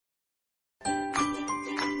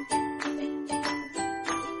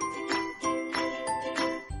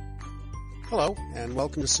Hello, and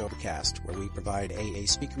welcome to Sobercast, where we provide AA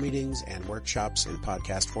speaker meetings and workshops in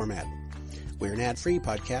podcast format. We're an ad-free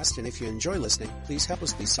podcast, and if you enjoy listening, please help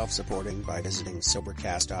us be self-supporting by visiting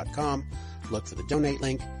Sobercast.com, look for the donate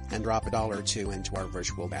link, and drop $1 or $2 into our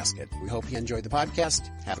virtual basket. We hope you enjoy the podcast.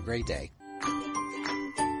 Have a great day.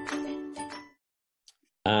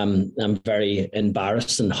 I'm very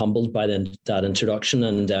embarrassed and humbled by that introduction,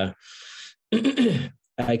 and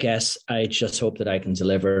I guess I just hope that I can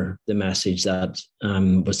deliver the message that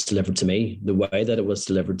was delivered to me, the way that it was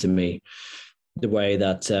delivered to me, the way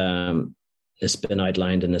that it's been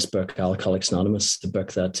outlined in this book, Alcoholics Anonymous, the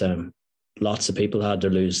book that lots of people had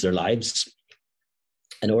to lose their lives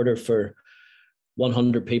in order for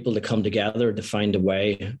 100 people to come together to find a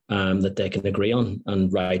way that they can agree on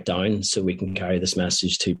and write down, so we can carry this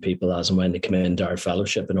message to people as and when they come into our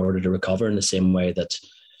fellowship in order to recover in the same way that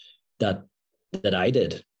I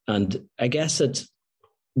did. And I guess that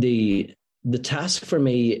the task for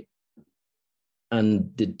me and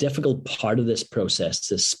the difficult part of this process,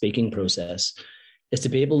 this speaking process, is to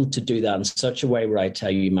be able to do that in such a way where I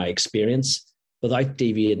tell you my experience without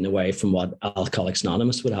deviating away from what Alcoholics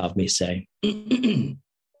Anonymous would have me say. We've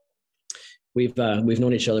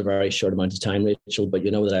known each other a very short amount of time, Rachel, but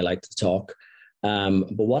you know that I like to talk.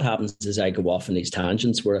 But what happens is I go off on these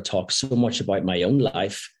tangents where I talk so much about my own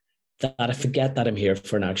life that I forget that I'm here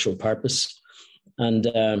for an actual purpose. And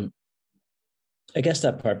I guess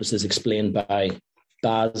that purpose is explained by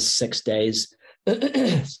Baz, 6 days.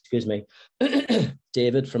 Excuse me.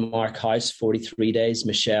 David from Mark House, 43 days.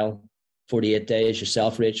 Michelle, 48 days.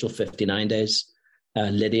 Yourself, Rachel, 59 days.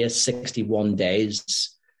 Lydia, 61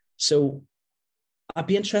 days. So I'd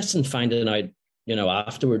be interested in finding out,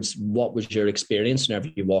 afterwards, what was your experience whenever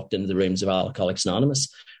you walked into the rooms of Alcoholics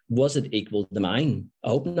Anonymous? Was it equal to mine? I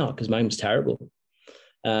hope not, because mine was terrible.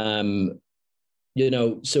 So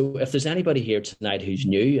if there's anybody here tonight who's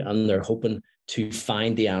new and they're hoping to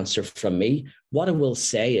find the answer from me, what I will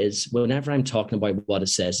say is, whenever I'm talking about what it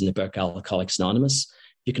says in the book Alcoholics Anonymous,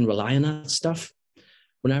 you can rely on that stuff.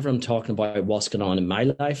 Whenever I'm talking about what's going on in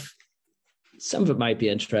my life, some of it might be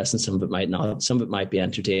interesting, some of it might not. Some of it might be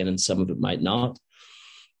entertaining, some of it might not.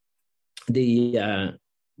 The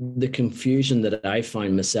confusion that I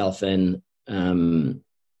find myself in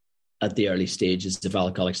at the early stages of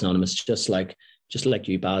Alcoholics Anonymous, just like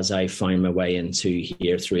you, Baz, I find my way into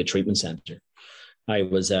here through a treatment center. I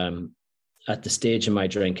was at the stage in my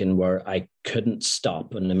drinking where I couldn't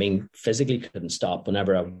stop, and I mean physically couldn't stop.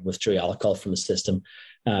 Whenever I withdrew alcohol from the system,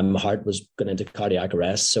 my heart was going into cardiac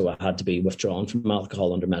arrest, so I had to be withdrawn from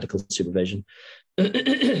alcohol under medical supervision.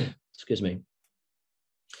 Excuse me.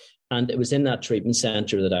 And it was in that treatment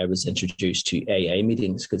center that I was introduced to AA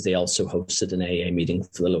meetings, because they also hosted an AA meeting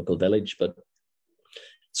for the local village. But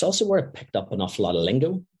it's also where I picked up an awful lot of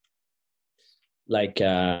lingo. Like,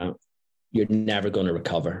 you're never going to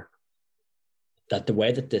recover. That the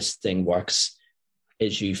way that this thing works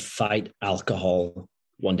is you fight alcohol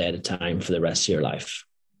one day at a time for the rest of your life.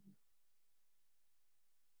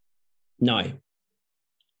 Now,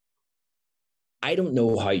 I don't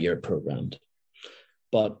know how you're programmed,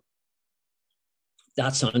 but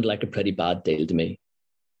that sounded like a pretty bad deal to me.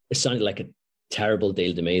 It sounded like a terrible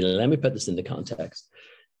deal to me. Let me put this into context.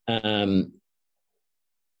 I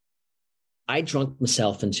drunk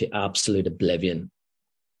myself into absolute oblivion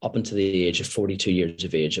up until the age of 42 years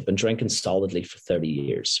of age. I've been drinking solidly for 30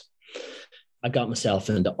 years. I got myself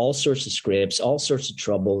into all sorts of scrapes, all sorts of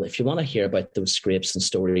trouble. If you want to hear about those scrapes and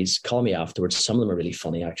stories, call me afterwards. Some of them are really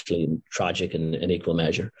funny, actually, and tragic in equal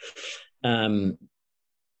measure.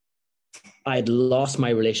 I'd lost my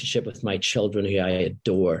relationship with my children, who I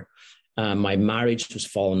adore. My marriage was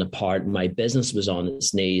falling apart. My business was on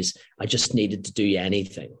its knees. I just needed to do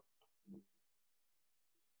anything.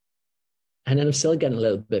 And then I'm still getting a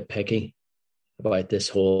little bit picky about this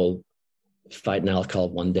whole fighting alcohol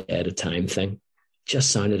one day at a time thing.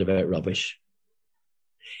 Just sounded a bit rubbish.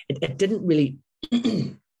 It didn't really,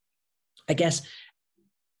 I guess,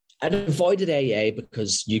 I'd avoided AA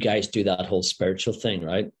because you guys do that whole spiritual thing,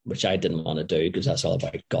 right? Which I didn't want to do, because that's all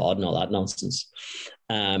about God and all that nonsense.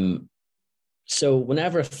 So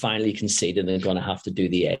whenever I finally conceded I'm going to have to do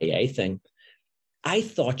the AA thing, I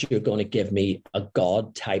thought you were going to give me a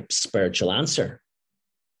God-type spiritual answer.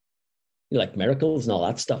 Like miracles and all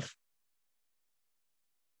that stuff.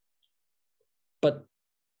 But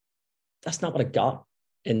that's not what I got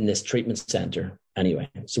in this treatment center anyway.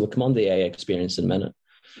 So we'll come on to the AA experience in a minute.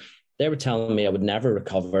 They were telling me I would never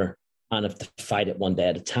recover and have to fight it one day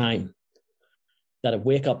at a time. That I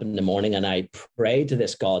wake up in the morning and I pray to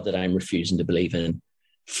this God that I'm refusing to believe in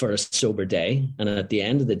for a sober day. And at the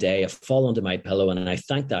end of the day, I fall onto my pillow and I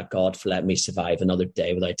thank that God for letting me survive another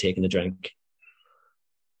day without taking a drink.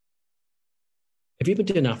 Have you been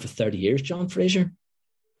doing that for 30 years, John Fraser?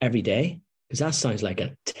 Every day? Because that sounds like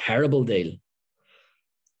a terrible deal.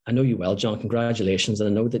 I know you well, John. Congratulations. And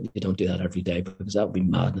I know that you don't do that every day because that would be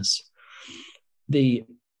madness. The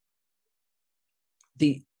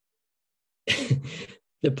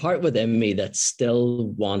part within me that still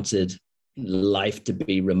wanted life to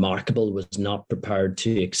be remarkable was not prepared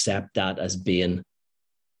to accept that as being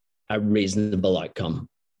a reasonable outcome.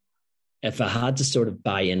 If I had to sort of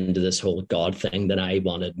buy into this whole God thing, then I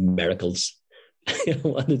wanted miracles. I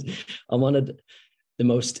wanted the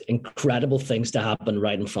most incredible things to happen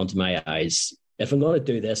right in front of my eyes. If I'm going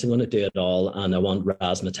to do this, I'm going to do it all. And I want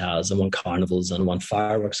razzmatazz, I want carnivals, and I want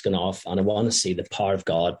fireworks going off, and I want to see the power of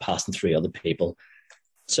God passing through other people.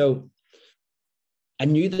 So I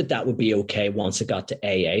knew that would be okay once I got to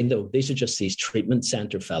AA, though these are just these treatment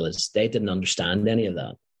center fellas. They didn't understand any of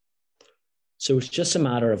that. So it's just a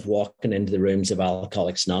matter of walking into the rooms of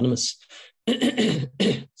Alcoholics Anonymous.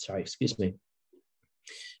 Sorry, excuse me.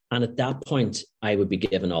 And at that point, I would be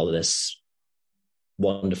given all of this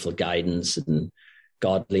wonderful guidance and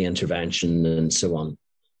godly intervention and so on.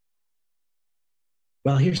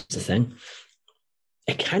 Well, here's the thing.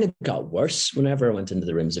 It kind of got worse whenever I went into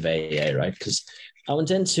the rooms of AA, right? Because I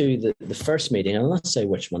went into the first meeting, and I'll not say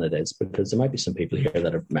which one it is, because there might be some people here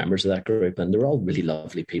that are members of that group, and they're all really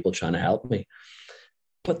lovely people trying to help me.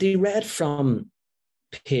 But they read from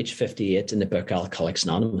page 58 in the book Alcoholics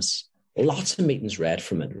Anonymous. Lots of meetings read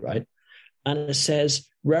from it, right? And it says,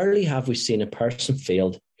 rarely have we seen a person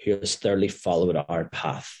failed who has thoroughly followed our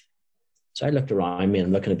path. So I looked around me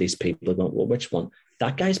and looking at these people going, well, which one?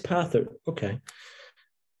 That guy's path? Or, okay.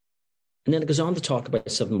 And then it goes on to talk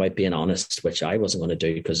about something about being honest, which I wasn't going to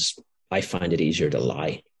do because I find it easier to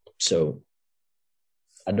lie. So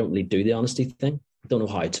I don't really do the honesty thing. I don't know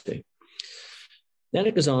how to. Then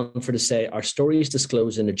it goes on to say, our stories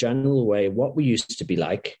disclose in a general way what we used to be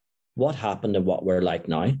like, what happened, and what we're like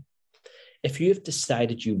now. If you have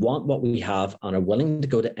decided you want what we have and are willing to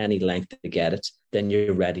go to any length to get it, then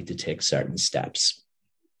you're ready to take certain steps.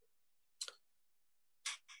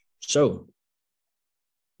 So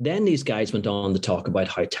then these guys went on to talk about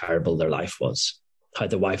how terrible their life was, how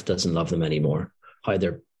the wife doesn't love them anymore, how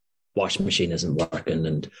their washing machine isn't working,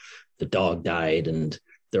 and the dog died, and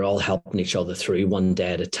they're all helping each other through one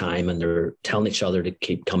day at a time, and they're telling each other to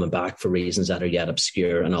keep coming back for reasons that are yet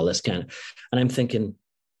obscure and all this kind of. And I'm thinking,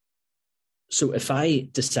 so if I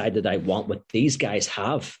decide that I want what these guys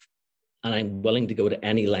have and I'm willing to go to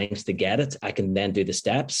any lengths to get it, I can then do the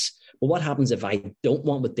steps. Well, what happens if I don't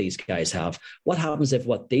want what these guys have? What happens if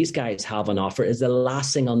what these guys have on offer is the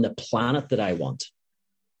last thing on the planet that I want?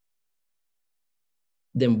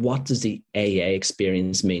 Then what does the AA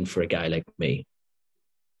experience mean for a guy like me?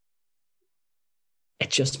 It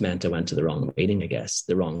just meant I went to the wrong meeting, I guess,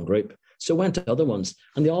 the wrong group. So I went to other ones,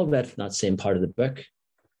 and they all read from that same part of the book.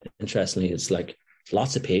 Interestingly, it's like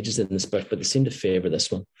lots of pages in this book, but they seem to favor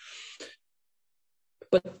this one.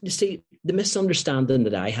 But you see, the misunderstanding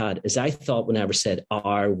that I had is I thought whenever I said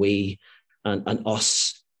 "are we" and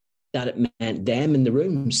 "us," that it meant them in the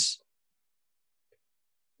rooms.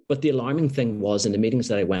 But the alarming thing was, in the meetings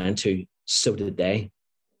that I went to, so did they.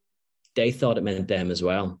 They thought it meant them as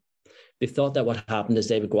well. They thought that what happened is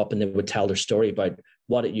they would go up and they would tell their story about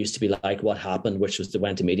what it used to be like, what happened, which was they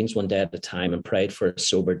went to meetings one day at a time and prayed for a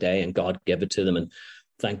sober day, and God gave it to them, and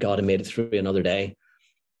thank God I made it through another day.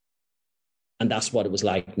 And that's what it was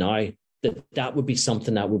like now. That would be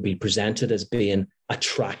something that would be presented as being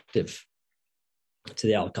attractive to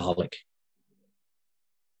the alcoholic.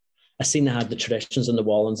 I seen they had the traditions on the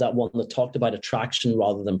wall, and that one that talked about attraction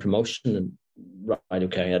rather than promotion. And right,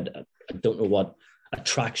 okay, I don't know what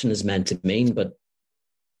attraction is meant to mean, but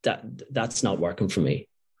that's not working for me.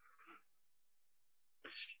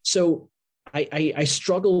 So I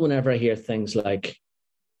struggle whenever I hear things like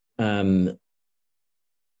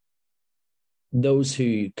those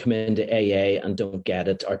who come into AA and don't get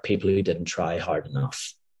it are people who didn't try hard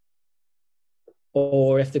enough.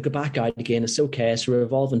 Or if they go back out again, it's okay, it's a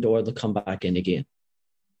revolving door, they'll come back in again.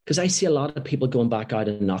 Because I see a lot of people going back out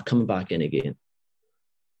and not coming back in again.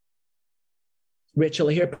 Rachel,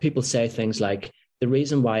 I hear people say things like, the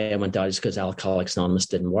reason why I went out is because Alcoholics Anonymous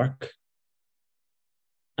didn't work.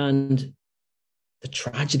 And the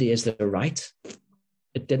tragedy is they're right.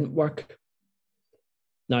 It didn't work.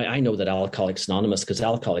 Now, I know that Alcoholics Anonymous, because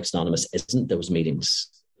Alcoholics Anonymous isn't those meetings.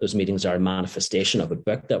 Those meetings are a manifestation of a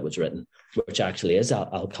book that was written, which actually is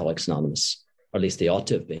Alcoholics Anonymous, or at least they ought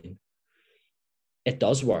to have been. it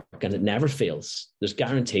does work and it never fails. There's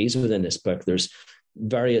guarantees within this book. There's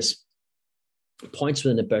various points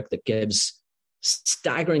within the book that gives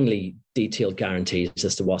staggeringly detailed guarantees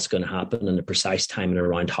as to what's going to happen and the precise timing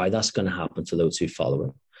around how that's going to happen for those who follow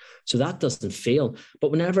it. So that doesn't fail.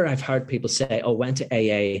 But whenever I've heard people say, oh, went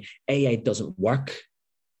to AA doesn't work,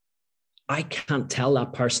 I can't tell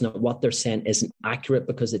that person that what they're saying isn't accurate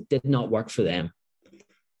because it did not work for them.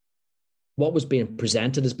 What was being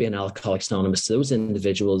presented as being Alcoholics Anonymous to those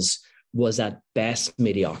individuals was at best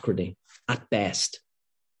mediocrity, at best.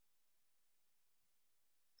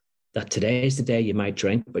 That today is the day you might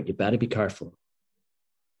drink, but you better be careful.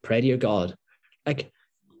 Pray to your God. Like,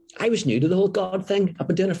 I was new to the whole God thing. I've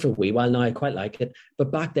been doing it for a wee while now. I quite like it.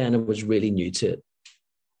 But back then, I was really new to it.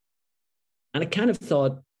 And I kind of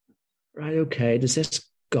thought, right, okay, does this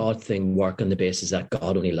God thing work on the basis that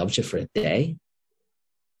God only loves you for a day?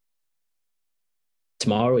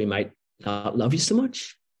 Tomorrow, he might not love you so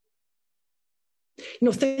much. You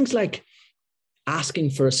know, things like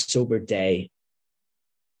asking for a sober day.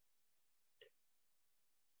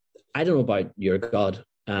 I don't know about your God,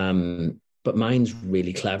 but mine's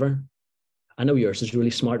really clever. I know yours is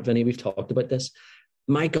really smart, Vinny. We've talked about this.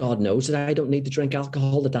 My God knows that I don't need to drink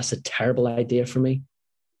alcohol, that that's a terrible idea for me.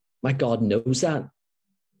 My God knows that.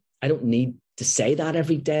 I don't need to say that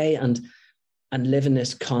every day and live in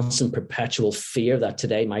this constant perpetual fear that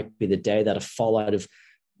today might be the day that I fall out of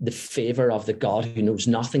the favor of the God who knows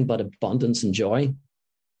nothing but abundance and joy.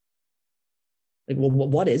 Like, well,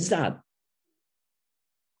 what is that?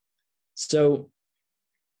 So,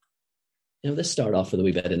 you know, this started off with a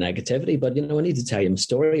wee bit of negativity, but, you know, I need to tell you my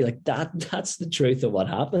story. Like that's the truth of what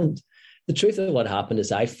happened. The truth of what happened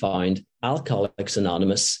is I found Alcoholics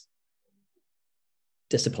Anonymous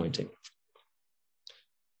disappointing.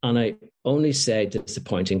 And I only say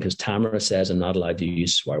disappointing because Tamara says I'm not allowed to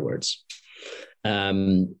use swear words.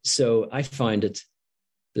 So I found it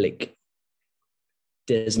bleak,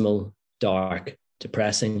 dismal, dark,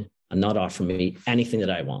 depressing, and not offering me anything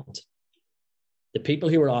that I want. The people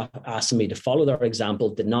who were asking me to follow their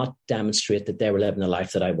example did not demonstrate that they were living the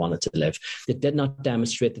life that I wanted to live. They did not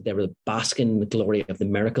demonstrate that they were basking in the glory of the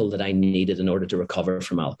miracle that I needed in order to recover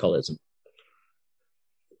from alcoholism.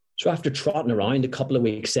 So after trotting around a couple of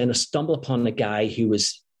weeks in, I stumbled upon a guy who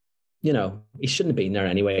was, you know, he shouldn't have been there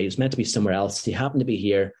anyway. He was meant to be somewhere else. He happened to be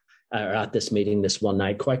here or at this meeting this one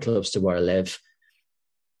night, quite close to where I live.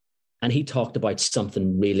 And he talked about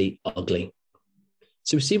something really ugly.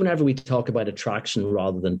 So see, whenever we talk about attraction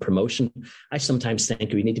rather than promotion, I sometimes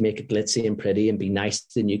think we need to make it glitzy and pretty and be nice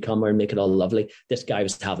to the newcomer and make it all lovely. This guy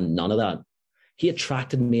was having none of that. He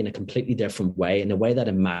attracted me in a completely different way, in a way that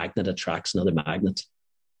a magnet attracts another magnet.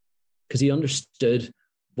 Because he understood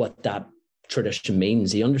what that tradition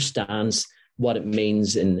means. He understands what it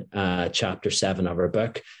means in chapter 7 of our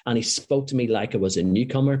book. And he spoke to me like I was a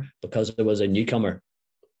newcomer because I was a newcomer.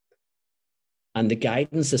 And the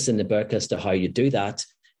guidance that's in the book as to how you do that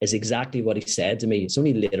is exactly what he said to me. It's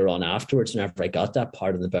only later on afterwards, whenever I got that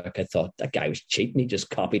part of the book, I thought that guy was cheating. He just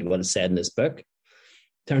copied what it said in this book.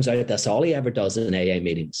 Turns out that's all he ever does in AA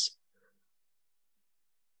meetings.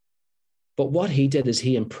 But what he did is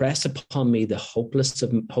he impressed upon me the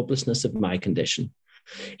hopelessness of my condition.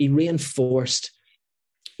 He reinforced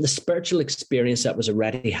the spiritual experience that was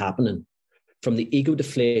already happening from the ego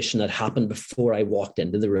deflation that happened before I walked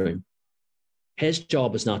into the room. His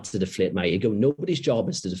job is not to deflate my ego. Nobody's job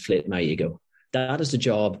is to deflate my ego. That is the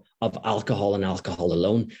job of alcohol and alcohol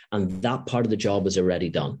alone. And that part of the job was already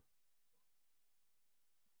done.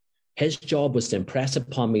 His job was to impress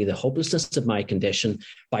upon me the hopelessness of my condition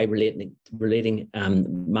by relating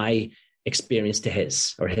my experience to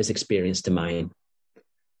his, or his experience to mine.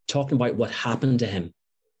 Talking about what happened to him,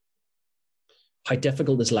 how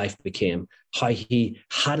difficult his life became, how he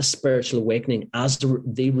had a spiritual awakening as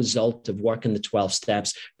the result of working the 12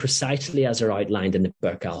 steps, precisely as are outlined in the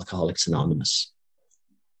book Alcoholics Anonymous.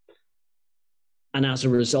 And as a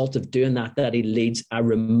result of doing that, that he leads a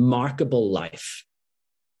remarkable life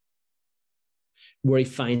where he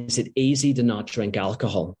finds it easy to not drink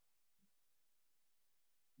alcohol.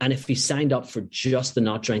 And if he signed up for just the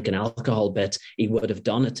not drinking alcohol bit, he would have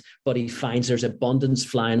done it. But he finds there's abundance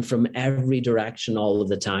flying from every direction all of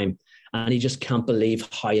the time. And he just can't believe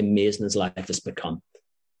how amazing his life has become.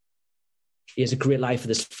 He has a great life with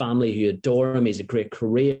his family who adore him. He has a great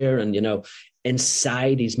career. And, you know,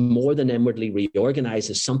 inside, he's more than inwardly reorganized.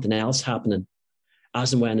 There's something else happening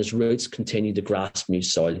as and when his roots continue to grasp new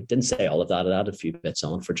soil. He didn't say all of that. I added a few bits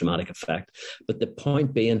on for dramatic effect. But the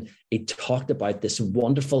point being, he talked about this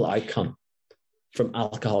wonderful outcome from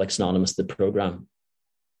Alcoholics Anonymous, the program.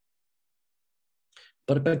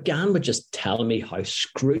 But it began with just telling me how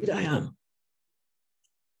screwed I am.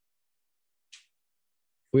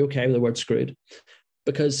 We okay with the word screwed?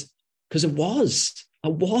 Because it was. I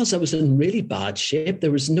was in really bad shape.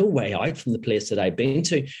 There was no way out from the place that I'd been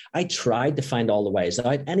to. I tried to find all the ways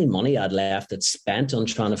out. Any money I'd left, I'd spent on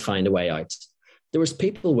trying to find a way out. There was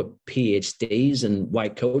people with PhDs and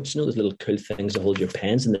white coats, those little cool things to hold your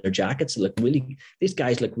pens in their jackets. These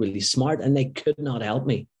guys look really smart, and they could not help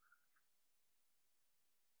me.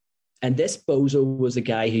 And this bozo was a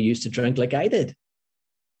guy who used to drink like I did.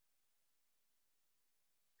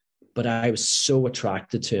 But I was so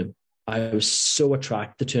attracted to him.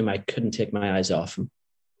 I couldn't take my eyes off him.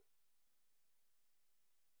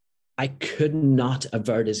 I could not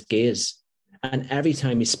avert his gaze. And every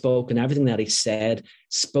time he spoke and everything that he said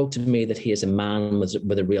spoke to me that he is a man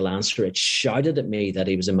with a real answer. It shouted at me that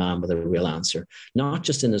he was a man with a real answer, not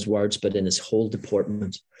just in his words, but in his whole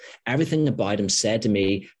deportment. Everything about him said to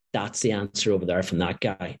me, that's the answer over there from that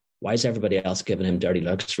guy. Why is everybody else giving him dirty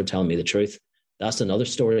looks for telling me the truth? That's another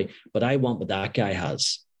story. But I want what that guy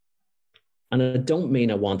has. And I don't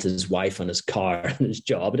mean I want his wife and his car and his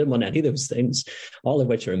job. I didn't want any of those things, all of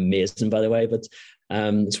which are amazing, by the way. But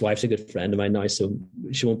his wife's a good friend of mine now, so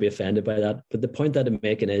she won't be offended by that. But the point that I'm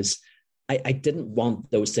making is I didn't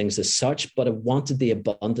want those things as such, but I wanted the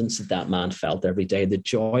abundance that man felt every day, the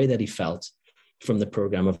joy that he felt from the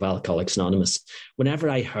program of Alcoholics Anonymous. Whenever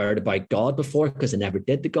I heard about God before, because I never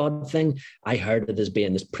did the God thing, I heard it as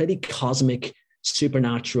being this pretty cosmic,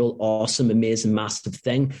 supernatural, awesome, amazing, massive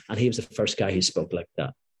thing. And he was the first guy who spoke like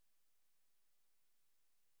that.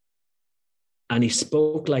 And he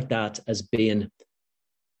spoke like that as being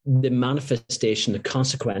the manifestation, the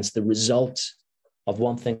consequence, the result of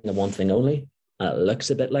one thing and one thing only. And it looks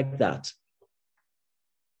a bit like that.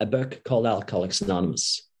 A book called Alcoholics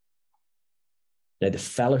Anonymous. Now, the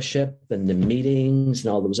fellowship and the meetings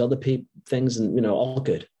and all those other things, and, all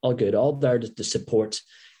good, all there to support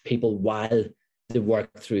people while they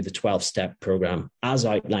work through the 12-step program, as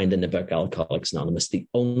outlined in the book Alcoholics Anonymous, the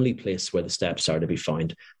only place where the steps are to be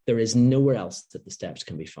found. There is nowhere else that the steps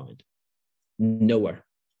can be found. Nowhere.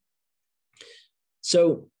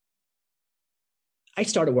 So I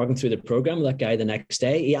started working through the program with that guy the next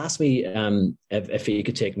day. He asked me if he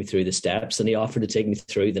could take me through the steps, and he offered to take me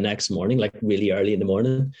through the next morning, like really early in the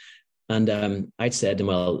morning. And I'd said to him,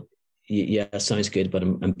 well, yeah, sounds good, but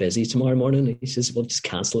I'm busy tomorrow morning. He says, well, just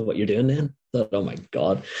cancel what you're doing then. I thought, oh my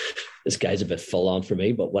God, this guy's a bit full on for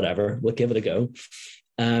me, but whatever, we'll give it a go.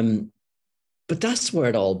 But that's where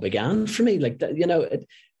it all began for me. Like,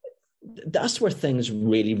 that's where things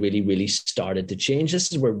really, really, really started to change.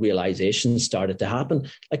 This is where realization started to happen.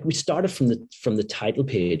 Like, we started from the title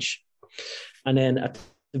page. And then at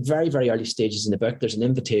the very, very early stages in the book, there's an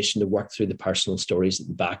invitation to work through the personal stories at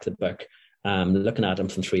the back of the book. Looking at them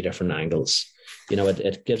from 3 different angles.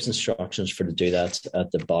 It gives instructions for to do that at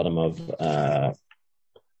the bottom of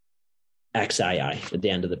XII at the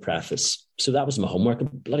end of the preface. So that was my homework,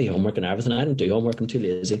 bloody homework and everything. I don't do homework, I'm too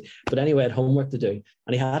lazy. But anyway, I had homework to do.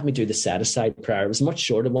 And he had me do the set-aside prayer. It was a much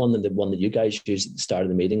shorter one than the one that you guys used at the start of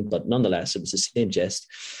the meeting, but nonetheless, it was the same gist,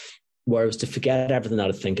 where it was to forget everything that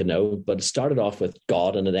I think I know. But it started off with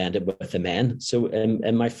God and it ended with amen. So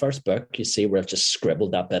in my first book, you see where I've just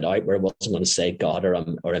scribbled that bit out, where I wasn't going to say God or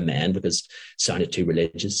amen because it sounded too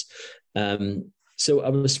religious. So I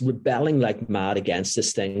was rebelling like mad against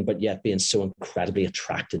this thing, but yet being so incredibly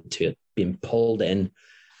attracted to it, being pulled in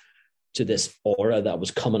to this aura that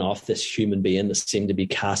was coming off this human being that seemed to be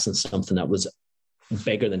casting something that was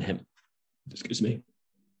bigger than him. Excuse me.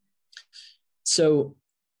 So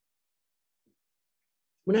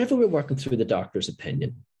whenever we're working through the doctor's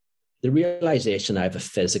opinion, the realization I have a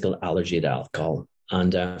physical allergy to alcohol.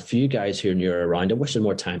 And for you guys who are around, I wish I had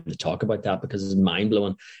more time to talk about that because it's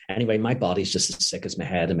mind-blowing. Anyway, my body's just as sick as my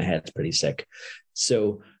head, and my head's pretty sick.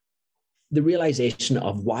 So the realization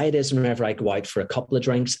of why it is whenever I go out for a couple of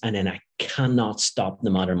drinks and then I cannot stop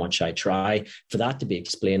no matter how much I try, for that to be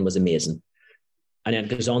explained was amazing. And then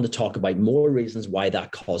it goes on to talk about more reasons why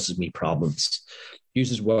that causes me problems.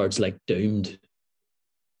 Uses words like doomed,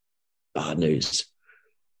 bad news,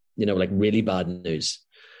 like really bad news.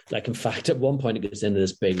 Like, in fact, at one point it goes into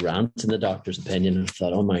this big rant in the doctor's opinion. And I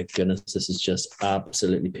thought, oh my goodness, this is just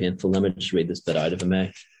absolutely painful. Let me just read this bit out of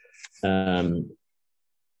him.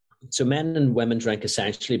 So men and women drink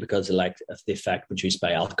essentially because of the effect produced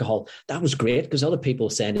by alcohol. That was great because other people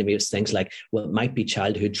were saying to me things like, well, it might be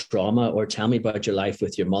childhood trauma, or tell me about your life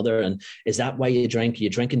with your mother. And is that why you drink? Are you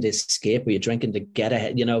drinking to escape? Are you drinking to get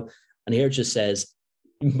ahead? And here it just says,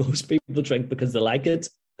 most people drink because they like it.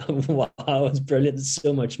 Wow, it's brilliant. It's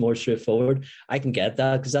so much more straightforward. I can get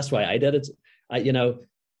that because that's why I did it. I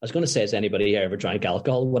was going to say, has anybody ever drank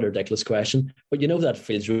alcohol? What a ridiculous question. But that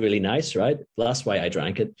feels really nice, right? Well, that's why I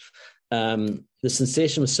drank it. The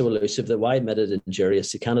sensation was so elusive that while I admitted it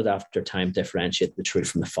injurious, they cannot after time differentiate the true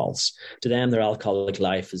from the false. To them, their alcoholic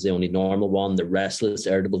life is the only normal one. They're restless,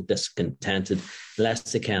 irritable, discontented,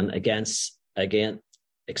 unless they can again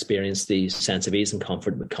experience the sense of ease and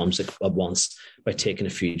comfort that comes at once by taking a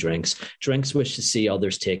few drinks which to see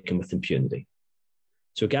others taken with impunity.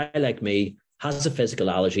 So a guy like me has a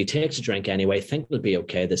physical allergy, takes a drink anyway, think it'll be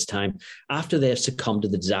okay this time. After they've succumbed to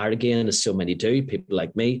the desire again, as so many do, people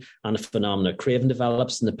like me, and a phenomenon of craving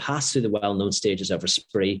develops, and they pass through the well-known stages of a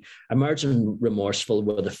spree, emerging remorseful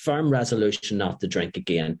with a firm resolution not to drink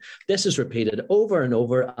again. This is repeated over and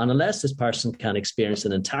over, and unless this person can experience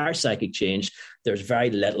an entire psychic change, there's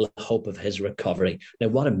very little hope of his recovery. Now,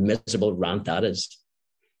 what a miserable rant that is.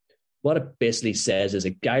 What it basically says is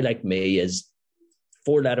a guy like me is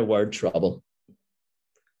four-letter word trouble.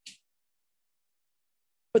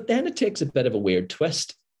 But then it takes a bit of a weird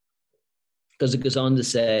twist, because it goes on to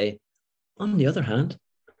say, on the other hand,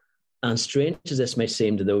 and strange as this may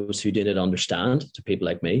seem to those who do not understand, to people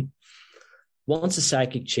like me, once a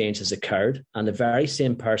psychic change has occurred and the very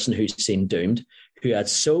same person who seemed doomed, who had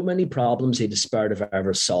so many problems he despaired of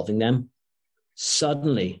ever solving them,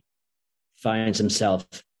 suddenly finds himself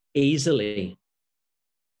easily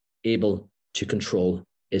able to control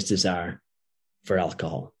his desire for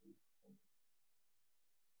alcohol.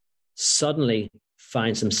 Suddenly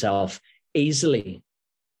finds himself easily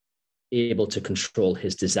able to control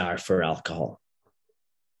his desire for alcohol.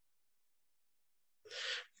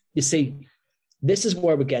 You see, this is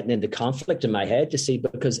where we're getting into conflict in my head, you see,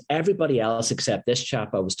 because everybody else except this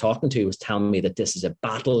chap I was talking to was telling me that this is a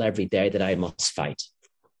battle every day that I must fight.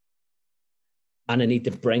 And I need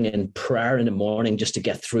to bring in prayer in the morning just to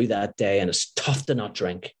get through that day. And it's tough to not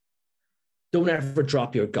drink. Don't ever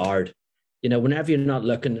drop your guard. Whenever you're not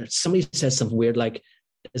looking, somebody says something weird like,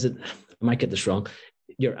 I might get this wrong,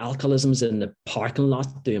 your alcoholism's in the parking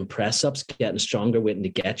lot doing press-ups, getting stronger, waiting to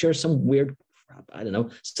get you, or some weird crap, I don't know,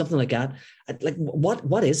 something like that. Like,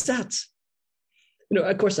 what is that?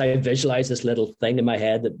 Of course, I visualize this little thing in my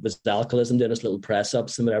head that was alcoholism doing this little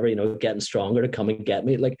press-ups and whatever, getting stronger to come and get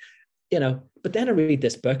me. But then I read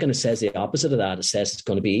this book and it says the opposite of that. It says it's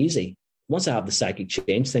going to be easy. Once I have the psychic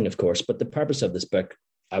change thing, of course, but the purpose of this book,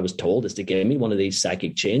 I was told, is to give me one of these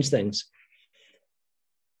psychic change things.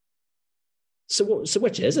 So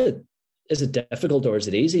which is it? Is it difficult or is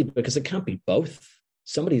it easy? Because it can't be both.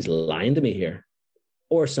 Somebody's lying to me here,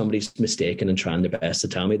 or somebody's mistaken and trying their best to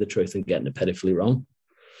tell me the truth and getting it pitifully wrong.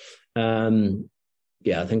 I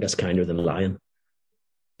think that's kinder than lying.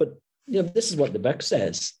 But this is what the book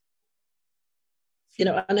says.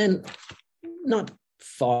 And then not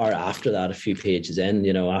far after that, a few pages in,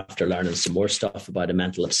 after learning some more stuff about a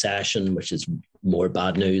mental obsession, which is more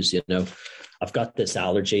bad news, I've got this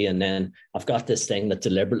allergy, and then I've got this thing that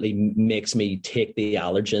deliberately makes me take the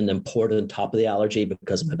allergen and pour it on top of the allergy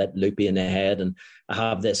because I'm a bit loopy in the head, and I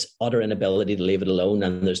have this utter inability to leave it alone,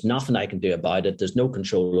 and there's nothing I can do about it. There's no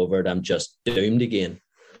control over it. I'm just doomed again.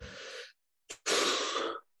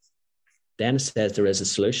 Then it says there is a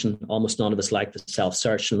solution. Almost none of us like the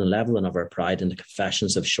self-search and the leveling of our pride into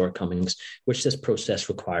confessions of shortcomings, which this process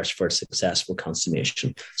requires for a successful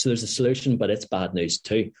consummation. So there's a solution, but it's bad news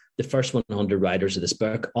too. The first 100 writers of this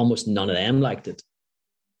book, almost none of them liked it.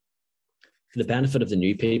 For the benefit of the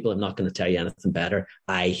new people, I'm not going to tell you anything better.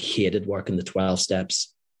 I hated working the 12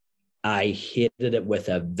 steps. I hated it with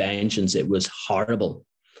a vengeance. It was horrible.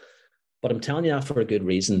 But I'm telling you that for a good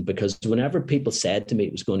reason, because whenever people said to me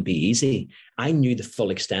it was going to be easy, I knew the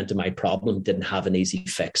full extent of my problem didn't have an easy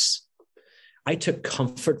fix. I took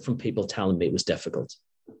comfort from people telling me it was difficult,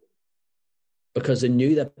 because I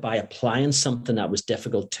knew that by applying something that was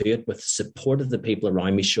difficult to it with the support of the people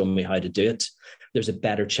around me showing me how to do it, there's a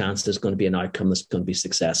better chance there's going to be an outcome that's going to be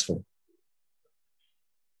successful.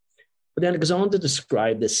 But then it goes on to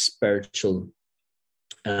describe this spiritual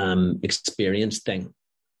experience thing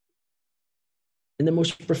in the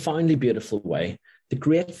most profoundly beautiful way. The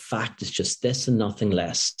great fact is just this and nothing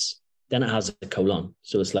less. Then it has a colon.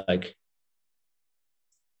 So it's like,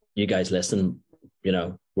 you guys listen,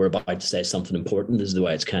 we're about to say something important. This is the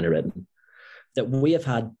way it's kind of written. That we have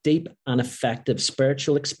had deep and effective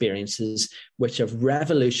spiritual experiences which have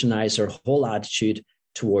revolutionized our whole attitude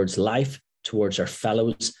towards life, towards our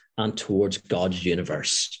fellows, and towards God's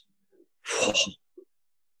universe.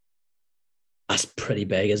 That's pretty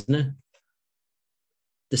big, isn't it?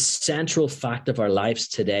 The central fact of our lives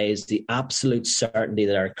today is the absolute certainty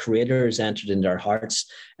that our Creator has entered into our hearts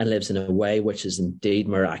and lives in a way which is indeed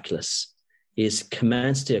miraculous. is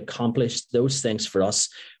commenced to accomplish those things for us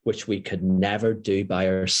which we could never do by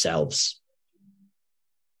ourselves.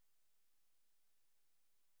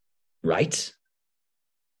 Right?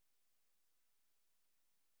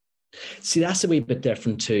 See, that's a wee bit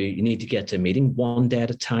different to, you need to get to a meeting one day at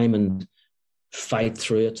a time and fight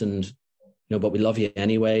through it, and but we love you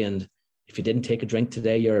anyway, and if you didn't take a drink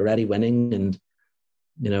today, you're already winning, and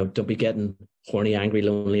don't be getting horny, angry,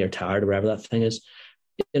 lonely, or tired, or whatever that thing is.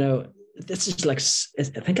 This is like,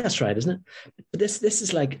 I think that's right, isn't it? But this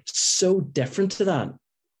is like so different to that.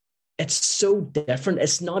 It's so different.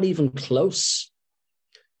 It's not even close.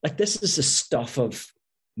 Like, this is the stuff of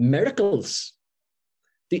miracles.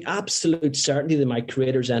 The absolute certainty that my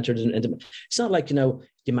Creator's entered into. It's not like,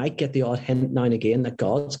 you might get the odd hint now and again that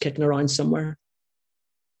God's kicking around somewhere.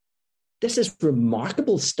 This is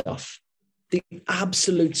remarkable stuff. The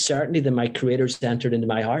absolute certainty that my Creator's entered into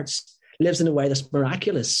my hearts lives in a way that's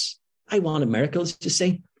miraculous. I wanted miracles, you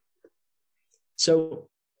see. So,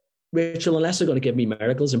 Rachel, unless they're going to give me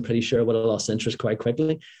miracles, I'm pretty sure I would have lost interest quite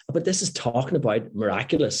quickly. But this is talking about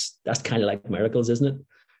miraculous. That's kind of like miracles, isn't it?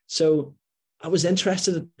 So I was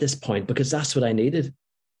interested at this point because that's what I needed.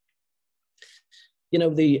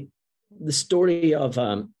 The story of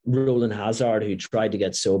Roland Hazard, who tried to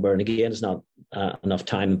get sober, and again, there's not enough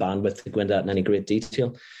time and bandwidth to go into that in any great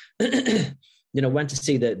detail. Went to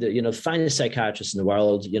see the finest psychiatrist in the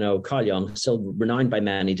world, Carl Jung, still renowned by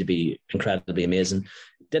many to be incredibly amazing.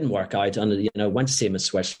 Didn't work out, and went to see him in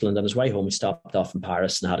Switzerland. On his way home, he stopped off in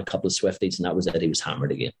Paris and had a couple of Swifties, and that was it. He was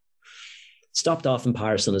hammered again. Stopped off in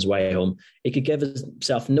Paris on his way home. He could give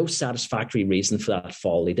himself no satisfactory reason for that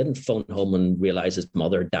fall. He didn't phone home and realize his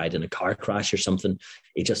mother died in a car crash or something.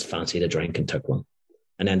 He just fancied a drink and took one,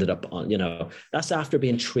 and ended up on, that's after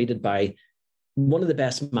being treated by one of the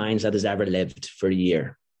best minds that has ever lived for a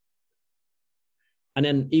year. And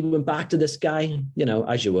then he went back to this guy,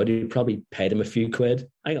 as you would. He probably paid him a few quid.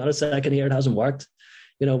 Hang on a second here, it hasn't worked.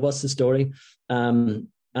 What's the story? And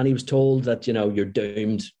he was told that, you're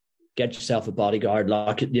doomed. Get yourself a bodyguard,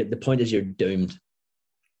 lock it. The point is you're doomed.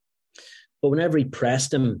 But whenever he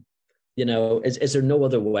pressed him, is there no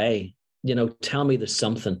other way? Tell me there's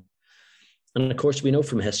something. And of course, we know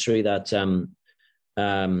from history that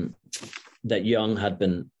that Jung had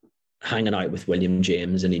been hanging out with William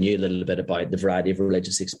James, and he knew a little bit about the variety of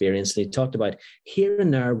religious experience. And he talked about here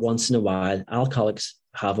and there, once in a while, alcoholics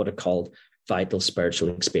have what are called vital spiritual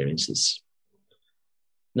experiences.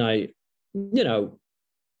 Now,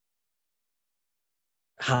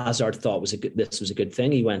 Hazard thought this was a good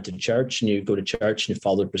thing. He went to church, and you go to church and you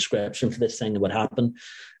follow the prescription for this thing and what happened.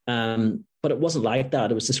 But it wasn't like that.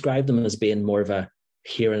 It was described them as being more of a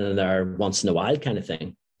here and there, once in a while kind of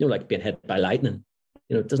thing. Like being hit by lightning.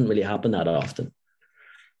 It doesn't really happen that often.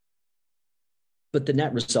 But the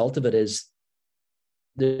net result of it is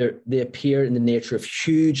they appear in the nature of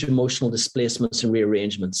huge emotional displacements and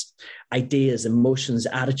rearrangements. Ideas, emotions,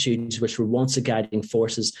 attitudes, which were once the guiding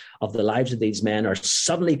forces of the lives of these men, are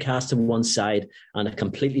suddenly cast to one side, and a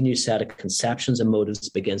completely new set of conceptions and motives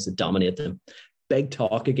begins to dominate them. Big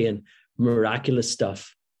talk again, miraculous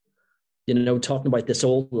stuff. Talking about this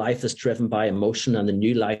old life that's driven by emotion and the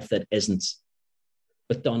new life that isn't,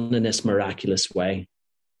 but done in this miraculous way.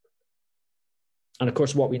 And of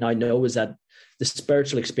course, what we now know is that the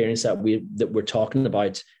spiritual experience that we're talking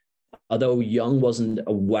about, although Jung wasn't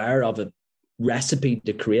aware of a recipe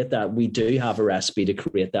to create that, we do have a recipe to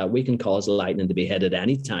create that. We can cause lightning to be hit at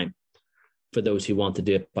any time for those who want to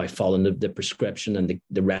do it by following the prescription and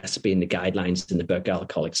the recipe and the guidelines in the book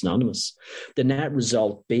Alcoholics Anonymous. The net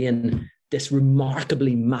result being this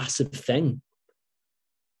remarkably massive thing,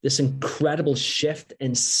 this incredible shift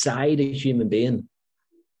inside a human being.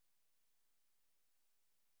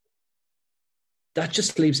 That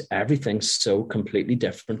just leaves everything so completely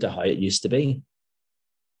different to how it used to be.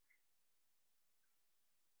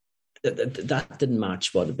 That didn't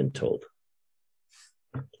match what had been told.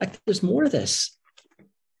 Like, there's more of this.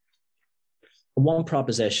 On one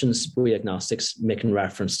proposition, we agnostics making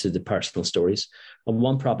reference to the personal stories. On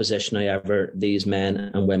one proposition, however, these men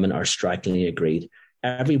and women are strikingly agreed.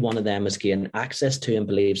 Every one of them has gained access to and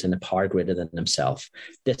believes in a power greater than himself.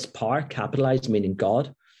 This power, capitalized, meaning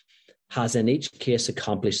God, has in each case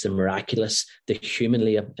accomplished the miraculous, the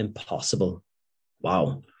humanly impossible.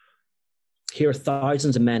 Wow. Here are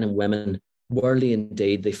thousands of men and women, worldly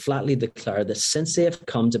indeed. They flatly declare that since they have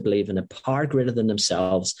come to believe in a power greater than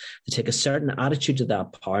themselves, to take a certain attitude to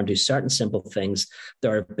that power and do certain simple things,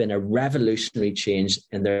 there have been a revolutionary change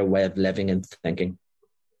in their way of living and thinking.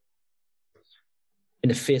 In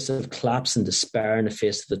the face of collapse and despair, in the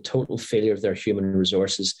face of the total failure of their human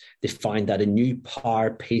resources, they find that a new power,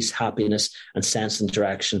 peace, happiness, and sense and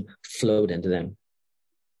direction flowed into them.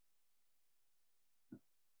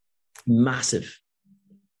 Massive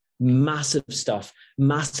stuff,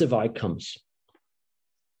 massive outcomes.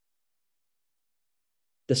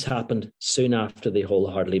 This happened soon after they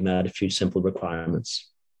wholeheartedly met a few simple requirements.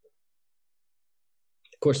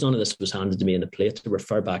 Of course, none of this was handed to me in a plate, to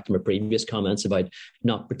refer back to my previous comments about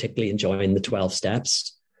not particularly enjoying the 12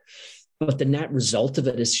 steps. But the net result of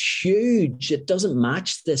it is huge. It doesn't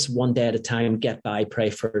match this one day at a time, get by,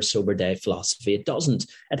 pray for a sober day philosophy. It doesn't.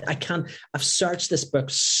 I've searched this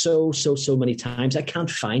book so many times. I can't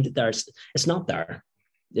find it there. It's not there.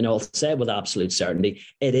 I'll say it with absolute certainty.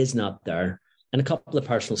 It is not there. And a couple of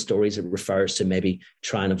personal stories, it refers to maybe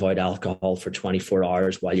try and avoid alcohol for 24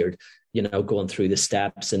 hours while you're, going through the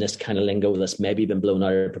steps, and this kind of lingo that's maybe been blown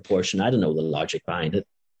out of proportion. I don't know the logic behind it.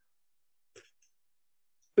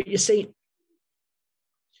 But you see,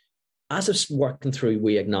 as I was working through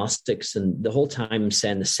We Agnostics, and the whole time I'm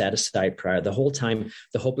saying the set-aside prayer, the whole time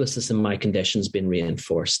the hopelessness in my conditions been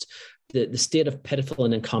reinforced. The state of pitiful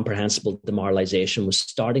and incomprehensible demoralization was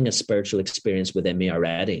starting a spiritual experience within me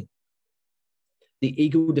already. The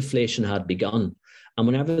ego deflation had begun. And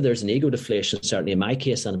whenever there's an ego deflation, certainly in my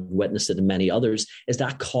case, and I've witnessed it in many others, is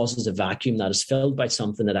that causes a vacuum that is filled by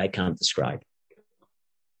something that I can't describe.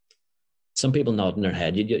 Some people nod in their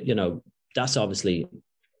head. That's obviously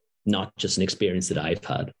not just an experience that I've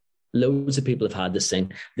had. Loads of people have had this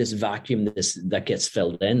thing, this vacuum that gets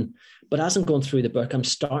filled in. But as I'm going through the book, I'm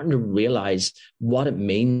starting to realize what it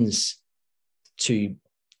means to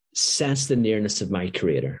sense the nearness of my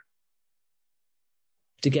Creator,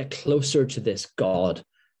 to get closer to this God,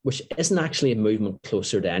 which isn't actually a movement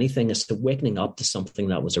closer to anything. It's the wakening up to something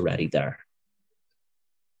that was already there.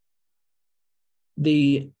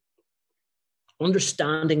 The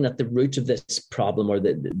understanding that the root of this problem, or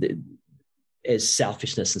is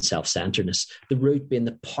selfishness and self-centeredness. The root being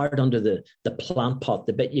the part under the plant pot,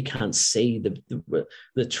 the bit you can't see.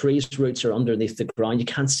 The tree's roots are underneath the ground. You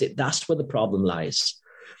can't see. That's where the problem lies.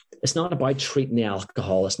 It's not about treating the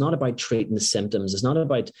alcohol. It's not about treating the symptoms. It's not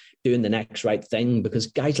about doing the next right thing, because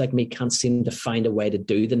guys like me can't seem to find a way to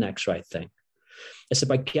do the next right thing. It's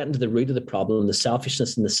about getting to the root of the problem, the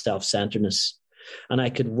selfishness and the self-centeredness. And I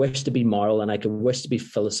could wish to be moral, and I could wish to be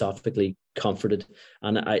philosophically comforted.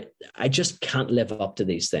 And I just can't live up to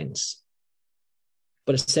these things.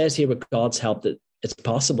 But it says here, with God's help, that it's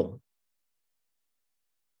possible.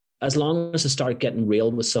 As long as I start getting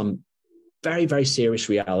real with some very, very serious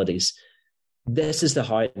realities. This is the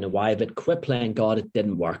how and the why of it. Quit playing God. It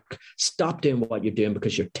didn't work. Stop doing what you're doing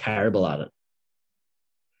because you're terrible at it.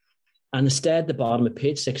 And instead, the bottom of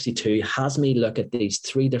page 62 has me look at these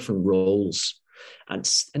three different roles.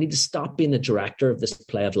 And I need to stop being the director of this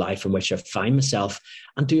play of life in which I find myself,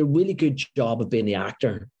 and do a really good job of being the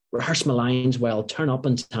actor. Rehearse my lines well, turn up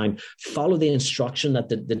on time, follow the instruction that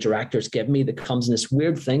the director's given me that comes in this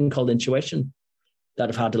weird thing called intuition that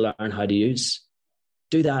I've had to learn how to use.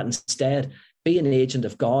 Do that instead. Be an agent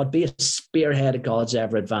of God. Be a spearhead of God's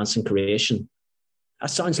ever-advancing creation. That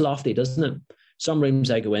sounds lofty, doesn't it? Some rooms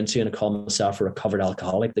I go into and I call myself a recovered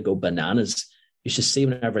alcoholic. They go bananas. You should see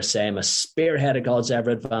whenever I say I'm a spearhead of God's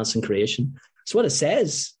ever-advancing creation. It's what it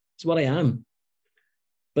says. It's what I am.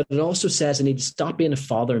 But it also says I need to stop being a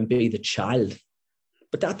father and be the child.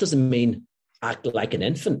 But that doesn't mean act like an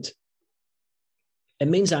infant. It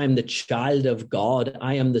means I am the child of God.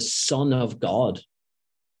 I am the son of God.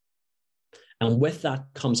 And with that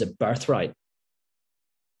comes a birthright.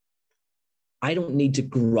 I don't need to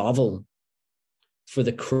grovel for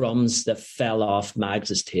the crumbs that fell off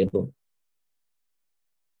Mags's table.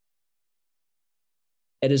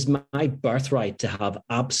 It is my birthright to have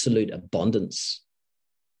absolute abundance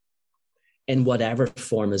in whatever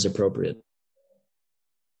form is appropriate.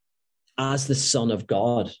 As the Son of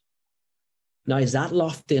God. Now, is that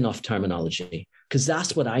lofty enough terminology? Because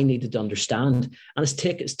that's what I needed to understand. And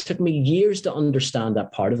it's took me years to understand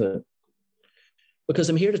that part of it. Because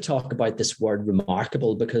I'm here to talk about this word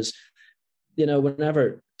remarkable, because,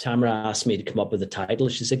 whenever Tamara asked me to come up with a title,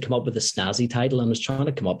 she said, come up with a snazzy title. And I was trying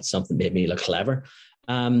to come up with something that made me look clever,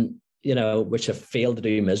 which I failed to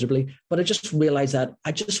do miserably. But I just realized that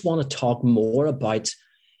I just want to talk more about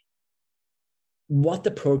what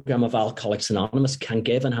the program of Alcoholics Anonymous can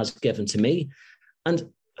give and has given to me.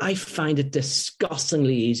 And I find it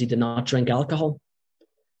disgustingly easy to not drink alcohol.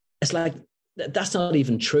 It's like, that's not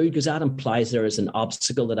even true, because that implies there is an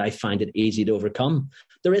obstacle that I find it easy to overcome.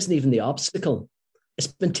 There isn't even the obstacle. It's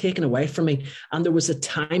been taken away from me. And there was a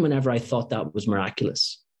time whenever I thought that was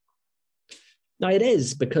miraculous. Now it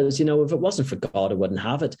is, because, if it wasn't for God, I wouldn't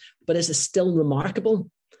have it. But is it still remarkable?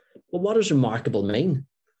 Well, what does remarkable mean?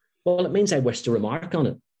 Well, it means I wish to remark on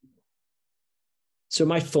it. So I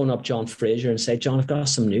might phone up John Fraser and say, John, I've got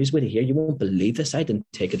some news with you here. You won't believe this. I didn't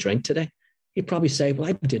take a drink today. He'd probably say, well,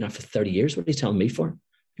 I've been doing that for 30 years. What are you telling me for?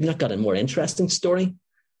 You've not got a more interesting story.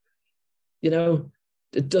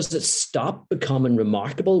 Does it stop becoming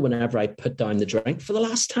remarkable whenever I put down the drink for the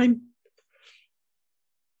last time?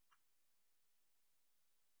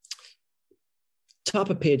 Top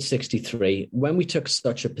of page 63, when we took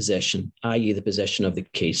such a position, i.e. the position of the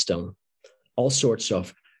keystone, all sorts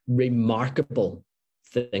of remarkable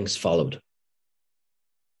things followed.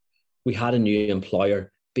 We had a new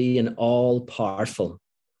employer, being all-powerful.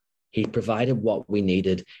 He provided what we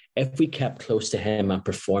needed if we kept close to him and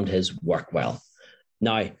performed his work well.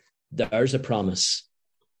 Now, there's a promise.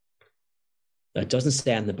 That doesn't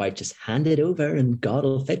say anything about just hand it over and God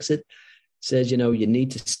will fix it. It says, you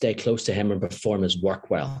need to stay close to him and perform his work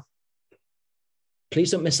well. Please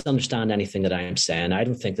don't misunderstand anything that I am saying. I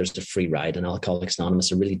don't think there's a free ride in Alcoholics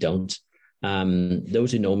Anonymous. I really don't.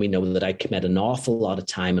 Those who know me know that I commit an awful lot of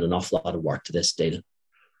time and an awful lot of work to this deal.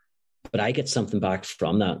 But I get something back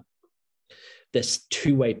from that. This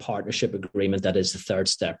two-way partnership agreement that is the third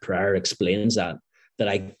step prayer explains that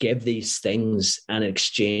I give these things and in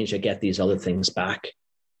exchange I get these other things back.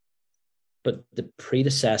 But the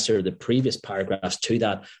predecessor, the previous paragraphs to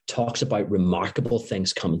that, talks about remarkable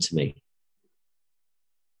things coming to me.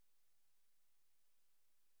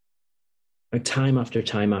 And time after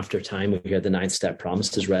time after time, we hear the 9-step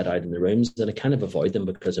promises read out in the rooms, and I kind of avoid them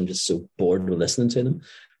because I'm just so bored with listening to them.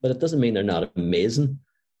 But it doesn't mean they're not amazing.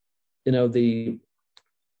 It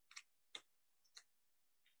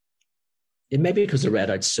may be because they're read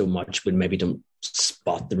out so much, we maybe don't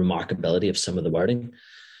spot the remarkability of some of the wording.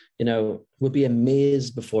 We'll be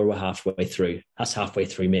amazed before we're halfway through. That's halfway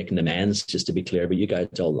through making amends, just to be clear, but you guys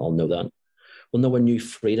all know that. We'll know a new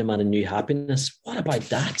freedom and a new happiness. What about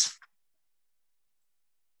that?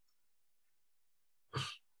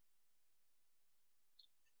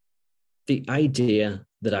 The idea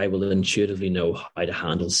that I will intuitively know how to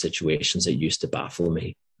handle situations that used to baffle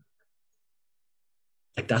me.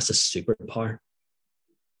 Like, that's a superpower.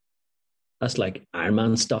 That's like Iron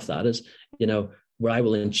Man stuff, that is, where I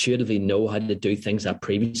will intuitively know how to do things that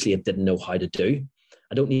previously I didn't know how to do.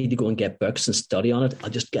 I don't need to go and get books and study on it.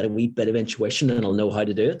 I'll just get a wee bit of intuition and I'll know how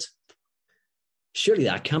to do it. Surely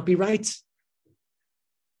that can't be right.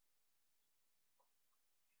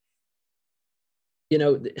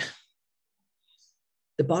 The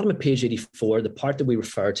bottom of page 84, the part that we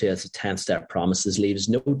refer to as the 10-step promises, leaves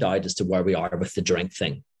no doubt as to where we are with the drink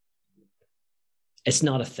thing. It's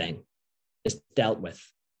not a thing. It's dealt with.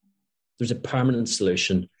 There's a permanent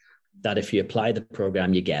solution that if you apply the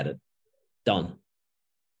program, you get it. Done.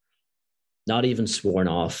 Not even sworn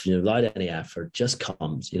off, without any effort, just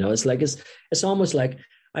comes. It's almost like,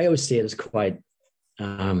 I always say it as quite,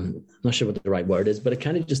 I'm not sure what the right word is, but it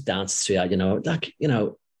kind of just dances through that,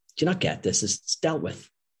 do you not get this? It's dealt with.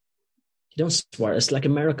 You don't swear. It's like a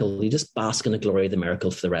miracle. You just bask in the glory of the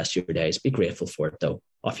miracle for the rest of your days. Be grateful for it, though.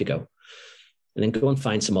 Off you go. And then go and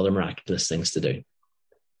find some other miraculous things to do.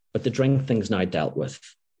 But the drink thing's now dealt with.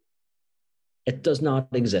 It does not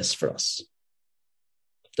exist for us.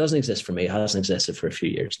 It doesn't exist for me. It hasn't existed for a few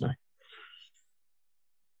years now.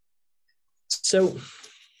 So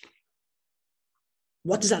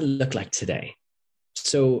what does that look like today?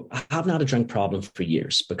 So I haven't had a drink problem for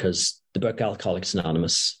years because the book Alcoholics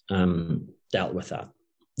Anonymous dealt with that.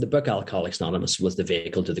 The book Alcoholics Anonymous was the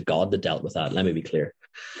vehicle to the God that dealt with that. Let me be clear.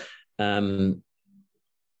 But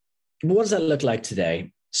what does that look like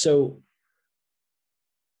today? So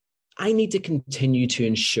I need to continue to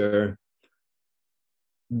ensure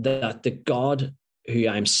that the God who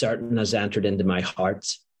I'm certain has entered into my heart,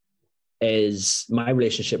 is my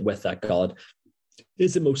relationship with that God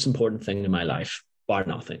is the most important thing in my life. Bar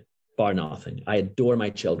nothing. I adore my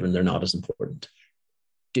children. They're not as important.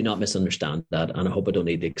 Do not misunderstand that. And I hope I don't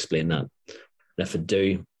need to explain that. And if I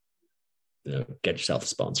do, get yourself a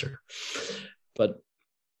sponsor. But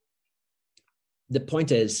the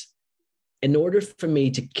point is, in order for me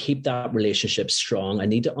to keep that relationship strong, I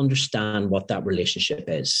need to understand what that relationship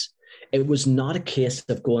is. It was not a case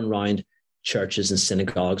of going around churches and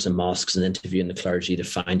synagogues and mosques and interviewing the clergy to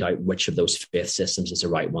find out which of those faith systems is the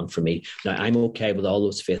right one for me. Now, I'm okay with all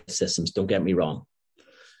those faith systems. Don't get me wrong.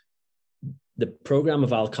 The program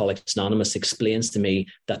of Alcoholics Anonymous explains to me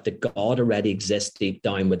that the God already exists deep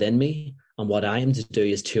down within me. And what I am to do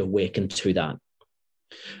is to awaken to that.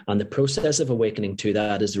 And the process of awakening to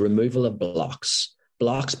that is the removal of blocks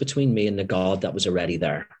between me and the God that was already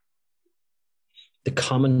there. the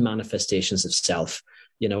common manifestations of self,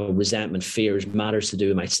 resentment, fears, matters to do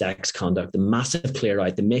with my sex conduct, the massive clear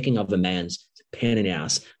out, the making of amends, it's a pain in the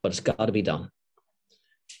ass, but it's got to be done.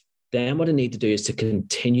 Then what I need to do is to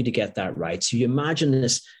continue to get that right. So you imagine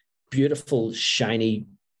this beautiful, shiny,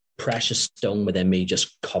 precious stone within me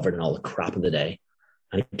just covered in all the crap of the day,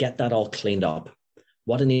 and I get that all cleaned up.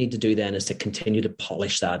 What I need to do then is to continue to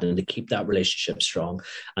polish that and to keep that relationship strong.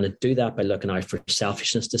 And to do that by looking out for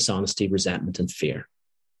selfishness, dishonesty, resentment, and fear.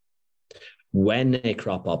 When they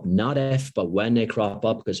crop up, not if, but when they crop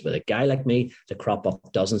up, because with a guy like me, they crop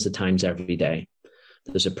up dozens of times every day.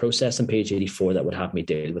 There's a process on page 84 that would have me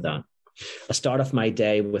deal with that. I start off my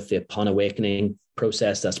day with the Upon Awakening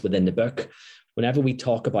process that's within the book. Whenever we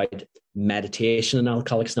talk about meditation in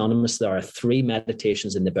Alcoholics Anonymous, there are 3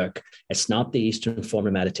 meditations in the book. It's not the Eastern form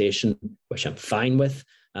of meditation, which I'm fine with.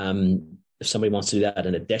 If somebody wants to do that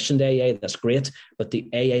in addition to AA, that's great. But the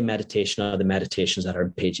AA meditation are the meditations that are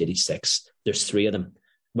on page 86. There's 3 of them.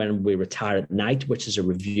 When we retire at night, which is a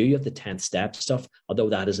review of the 10th step stuff, although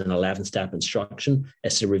that is an 11th step instruction,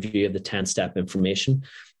 it's a review of the 10th step information.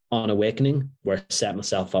 On Awakening, where I set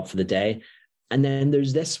myself up for the day. And then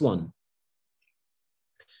there's this one.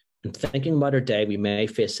 And thinking about our day, we may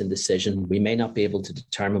face indecision. We may not be able to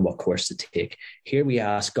determine what course to take. Here we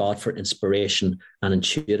ask God for inspiration, an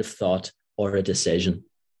intuitive thought, or a decision.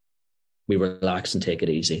 We relax and take it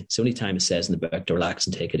easy. It's the only time it says in the book to relax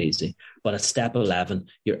and take it easy. But at step 11,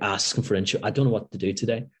 you're asking for intuition. I don't know what to do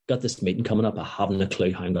today. Got this meeting coming up. I haven't a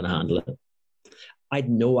clue how I'm going to handle it. I had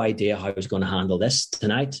no idea how I was going to handle this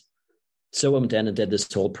tonight. So I went in and did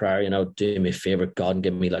this whole prayer, do me a favor, God, and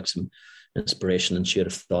give me like some inspiration,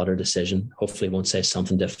 intuitive thought or decision. Hopefully I won't say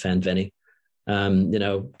something to offend Vinny.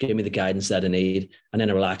 Give me the guidance that I need, and then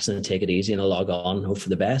I relax and take it easy and I log on and hope for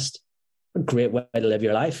the best. A great way to live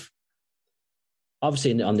your life.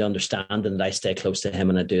 Obviously, on the understanding that I stay close to him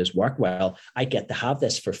and I do his work well, I get to have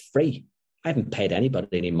this for free. I haven't paid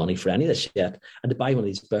anybody any money for any of this yet. And to buy one of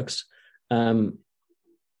these books. But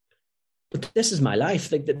this is my life.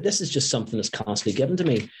 Like, this is just something that's constantly given to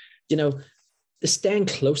me. The staying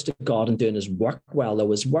close to God and doing his work well,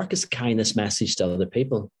 though, his work is kindness message to other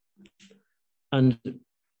people. And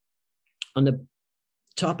on the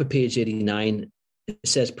top of page 89, it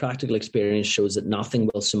says practical experience shows that nothing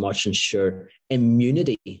will so much ensure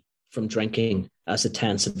immunity from drinking as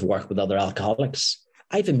intensive work with other alcoholics.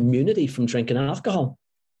 I have immunity from drinking alcohol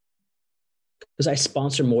because I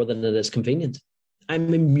sponsor more than it is convenient.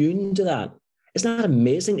 I'm immune to that. Isn't that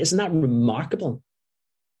amazing? Isn't that remarkable?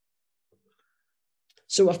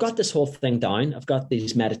 So I've got this whole thing down. I've got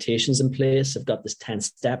these meditations in place. I've got this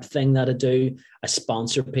 10-step thing that I do. I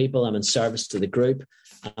sponsor people. I'm in service to the group.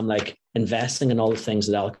 I'm like investing in all the things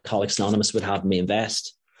that Alcoholics Anonymous would have me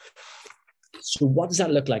invest. So what does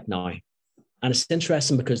that look like now? And it's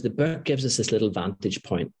interesting because the book gives us this little vantage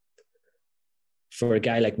point for a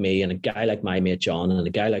guy like me and a guy like my mate John and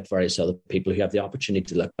a guy like various other people who have the opportunity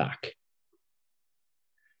to look back.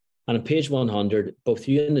 And on page 100, both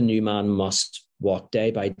you and the new man must walk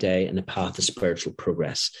day by day in the path of spiritual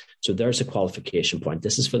progress. So there's a qualification point.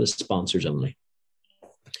 This is for the sponsors only.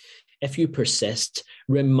 If you persist,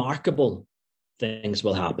 remarkable things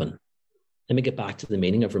will happen. Let me get back to the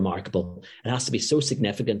meaning of remarkable. It has to be so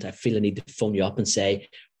significant, I feel I need to phone you up and say,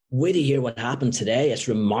 wait to hear what happened today. It's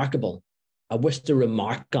remarkable. I wish to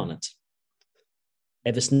remark on it.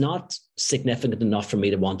 If it's not significant enough for me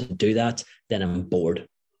to want to do that, then I'm bored.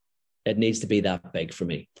 It needs to be that big for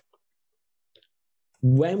me.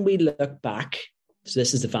 When we look back, so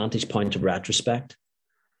this is the vantage point of retrospect,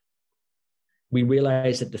 we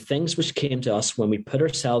realize that the things which came to us when we put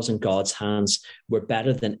ourselves in God's hands were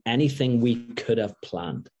better than anything we could have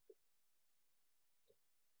planned.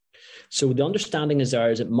 So the understanding is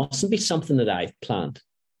ours, it mustn't be something that I've planned.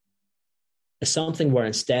 It's something where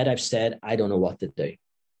instead I've said, I don't know what to do.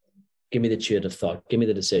 Give me the intuitive thought. Give me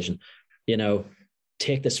the decision.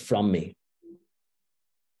 Take this from me.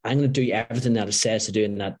 I'm going to do everything that it says to do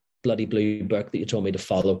in that bloody blue book that you told me to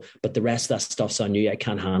follow. But the rest of that stuff's on you. I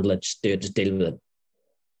can't handle it. Just do it. Just deal with it.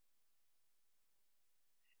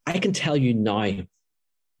 I can tell you now,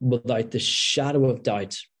 without the shadow of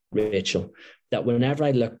doubt, Rachel, that whenever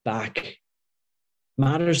I look back,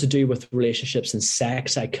 matters to do with relationships and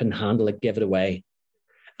sex, I couldn't handle it, give it away.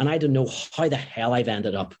 And I don't know how the hell I've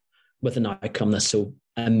ended up with an outcome that's so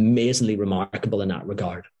amazingly remarkable in that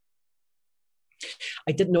regard.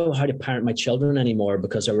 I didn't know how to parent my children anymore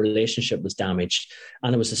because our relationship was damaged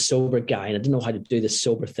and I was a sober guy and I didn't know how to do this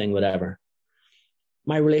sober thing, whatever.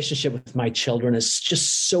 My relationship with my children is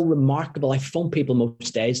just so remarkable. I phone people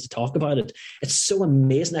most days to talk about it. It's so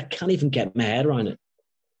amazing. I can't even get my head around it.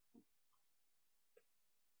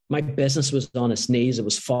 My business was on its knees. It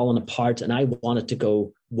was falling apart, and I wanted to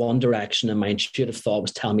go one direction, and my intuitive thought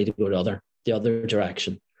was telling me to go the other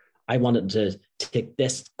direction. I wanted to take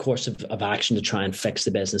this course of action to try and fix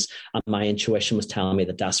the business. And my intuition was telling me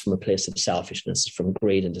that that's from a place of selfishness, from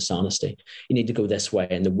greed and dishonesty. You need to go this way.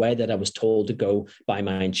 And the way that I was told to go by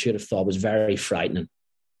my intuitive thought was very frightening.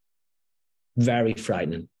 Very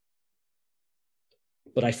frightening.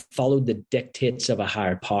 But I followed the dictates of a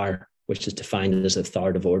higher power, which is defined as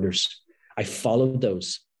authoritative orders. I followed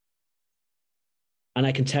those. And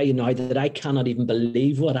I can tell you now that I cannot even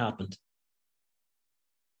believe what happened.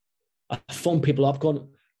 I phone people up going,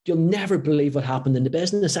 you'll never believe what happened in the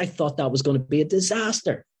business. I thought that was going to be a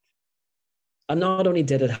disaster. And not only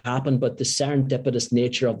did it happen, but the serendipitous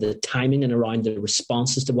nature of the timing and around the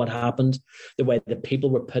responses to what happened, the way that people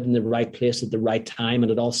were put in the right place at the right time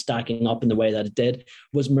and it all stacking up in the way that it did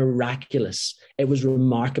was miraculous. It was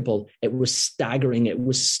remarkable. It was staggering. It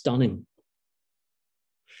was stunning.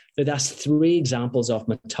 Now, that's 3 examples off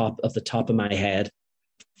the top of my head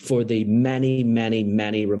for the many, many,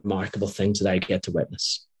 many remarkable things that I get to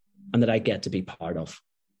witness and that I get to be part of.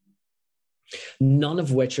 None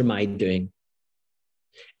of which are my doing,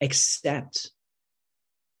 except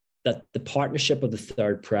that the partnership of the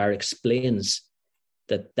third prayer explains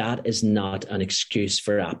that that is not an excuse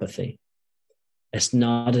for apathy. It's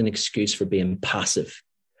not an excuse for being passive.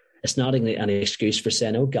 It's not an excuse for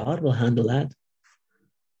saying, oh, God will handle that.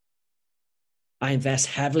 I invest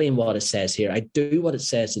heavily in what it says here. I do what it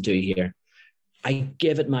says to do here. I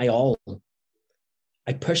give it my all.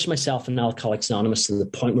 I push myself in Alcoholics Anonymous to the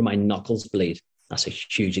point where my knuckles bleed. That's a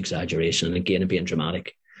huge exaggeration. And again, I'm being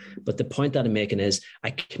dramatic. But the point that I'm making is I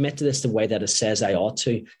commit to this the way that it says I ought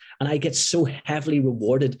to. And I get so heavily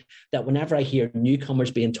rewarded that whenever I hear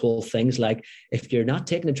newcomers being told things like, if you're not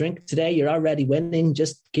taking a drink today, you're already winning.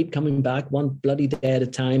 Just keep coming back one bloody day at a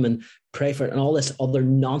time and pray for it. And all this other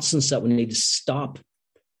nonsense that we need to stop.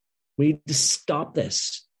 We need to stop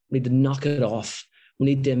this. We need to knock it off. We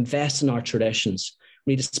need to invest in our traditions.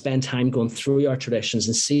 We need to spend time going through our traditions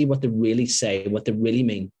and see what they really say, what they really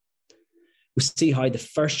mean. We see how the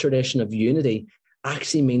first tradition of unity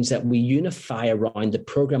actually means that we unify around the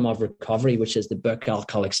program of recovery, which is the book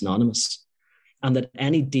Alcoholics Anonymous, and that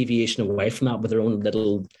any deviation away from that with our own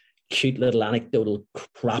little cute little anecdotal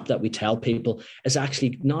crap that we tell people is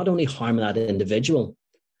actually not only harming that individual,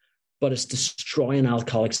 but it's destroying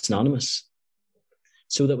Alcoholics Anonymous.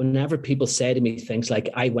 So that whenever people say to me things like,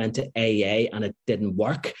 I went to AA and it didn't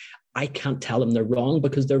work, I can't tell them they're wrong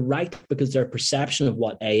because they're right, because their perception of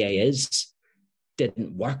what AA is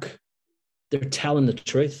didn't work. They're telling the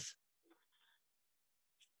truth.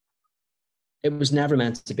 It was never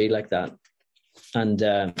meant to be like that. And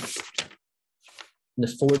in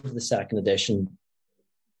the forward of the second edition,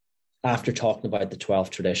 after talking about the 12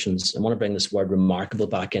 traditions, I want to bring this word remarkable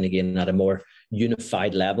back in again at a more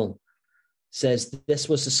unified level. Says this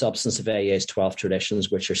was the substance of AA's 12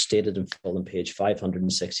 traditions, which are stated in full on page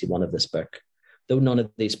 561 of this book. Though none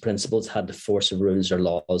of these principles had the force of rules or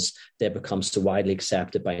laws, they have become so widely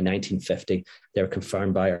accepted by 1950, they were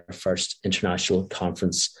confirmed by our first international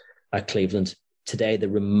conference at Cleveland. Today, the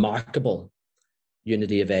remarkable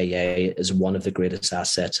unity of AA is one of the greatest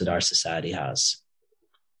assets that our society has.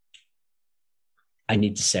 I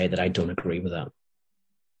need to say that I don't agree with that.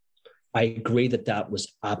 I agree that that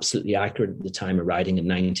was absolutely accurate at the time of writing in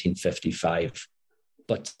 1955.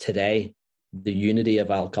 But today, the unity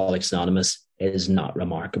of Alcoholics Anonymous is not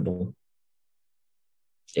remarkable.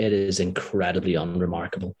 It is incredibly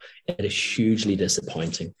unremarkable. It is hugely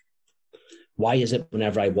disappointing. Why is it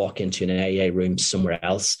whenever I walk into an AA room somewhere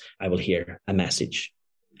else, I will hear a message?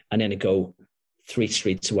 And then I go 3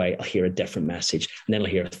 streets away, I'll hear a different message. And then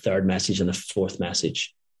I'll hear a third message and a fourth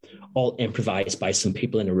message. All improvised by some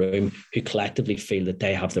people in a room who collectively feel that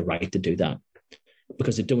they have the right to do that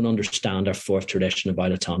because they don't understand our fourth tradition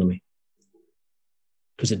about autonomy,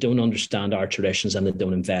 because they don't understand our traditions and they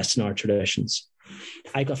don't invest in our traditions.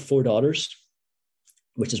 I got 4 daughters,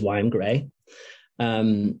 which is why I'm grey,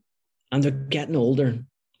 and they're getting older.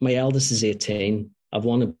 My eldest is 18. I've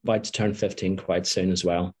one about to turn 15 quite soon as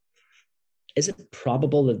well. Is it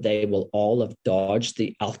probable that they will all have dodged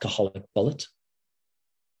the alcoholic bullet?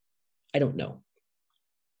 I don't know.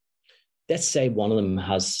 Let's say one of them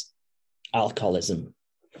has alcoholism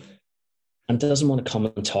and doesn't want to come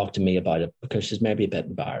and talk to me about it because she's maybe a bit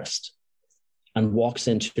embarrassed and walks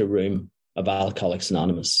into a room of Alcoholics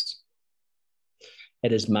Anonymous.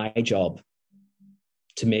 It is my job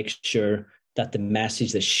to make sure that the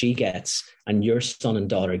message that she gets and your son and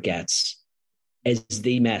daughter gets is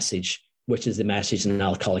the message, which is the message in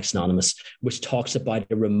Alcoholics Anonymous, which talks about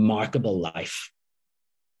a remarkable life.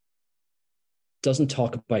 doesn't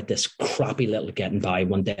talk about this crappy little getting by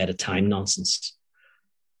one day at a time nonsense.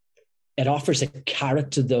 It offers a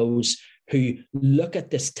carrot to those who look at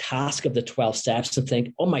this task of the 12 steps and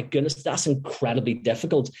think, oh my goodness, that's incredibly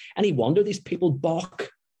difficult. Any wonder these people balk,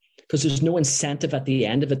 because there's no incentive at the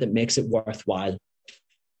end of it that makes it worthwhile.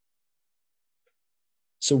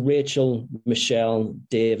 So Rachel, Michelle,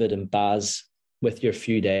 David, and Baz, with your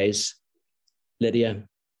few days, Lydia,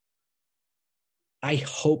 I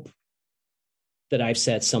hope that I've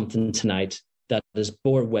said something tonight that has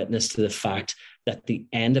bore witness to the fact that the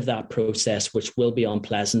end of that process, which will be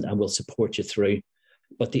unpleasant and will support you through,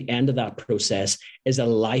 but the end of that process is a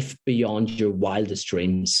life beyond your wildest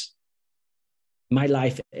dreams. My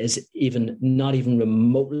life is not even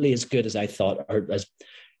remotely as good as I thought, or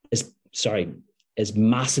is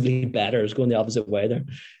massively better. I was going the opposite way there.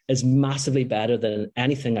 Is massively better than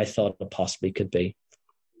anything I thought it possibly could be.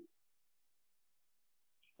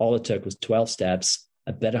 All it took was 12 steps,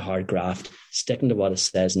 a bit of hard graft, sticking to what it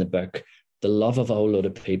says in the book, the love of a whole load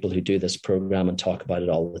of people who do this program and talk about it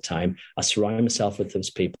all the time. I surround myself with those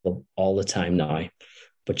people all the time now.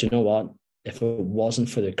 But you know what? If it wasn't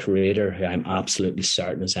for the Creator, who I'm absolutely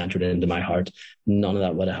certain has entered into my heart, none of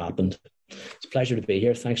that would have happened. It's a pleasure to be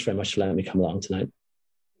here. Thanks very much for letting me come along tonight.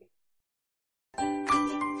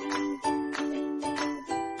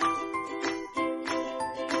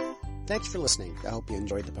 Thanks for listening. I hope you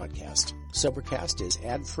enjoyed the podcast. Sobercast is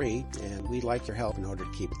ad-free, and we'd like your help in order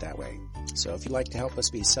to keep it that way. So if you'd like to help us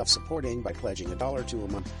be self-supporting by pledging $1 to a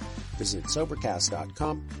month, visit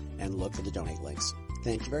Sobercast.com and look for the donate links.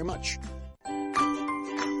 Thank you very much.